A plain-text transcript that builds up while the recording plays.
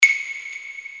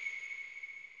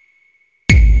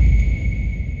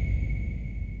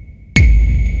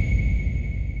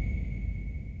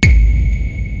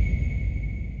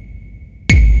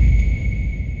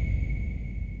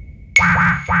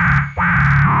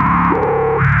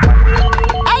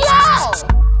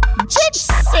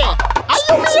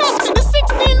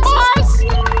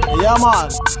Yeah,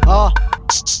 man.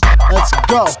 Let's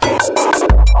go.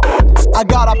 I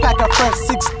got a pack of French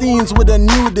 16s with a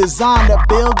new design. The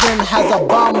building has a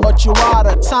bomb, but you out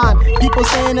of time. People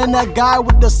saying in that guy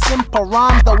with the simple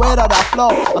rhymes, the way that I flow,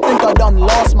 I think I done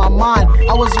lost my mind.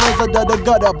 I was raised under the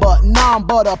gutter, but now I'm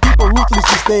butter. People ruthless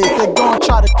these days, they gon'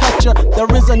 try to cut you.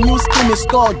 There is a new scheme, it's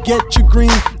called Get You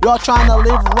Green. Y'all trying to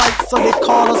live right, so they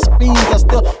call us fiends. I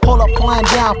still hold a plan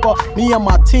down for me and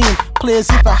my team. Please,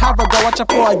 if I have a go, watch out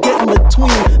before I get in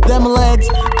between them legs.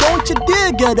 Don't you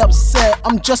dare get upset.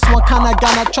 I'm just one kind of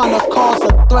guy not trying to cause a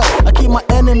threat. I keep my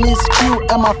enemies few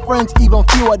and my friends even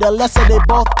fewer. The lesser they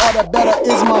both are, the better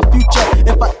is my future.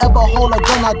 If I ever hold a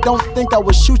gun, I don't think I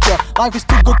will shoot ya. Life is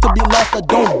too good to be lost, so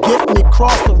don't get me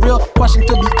crossed. The real question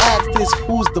to be asked is,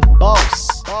 who's the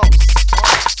boss?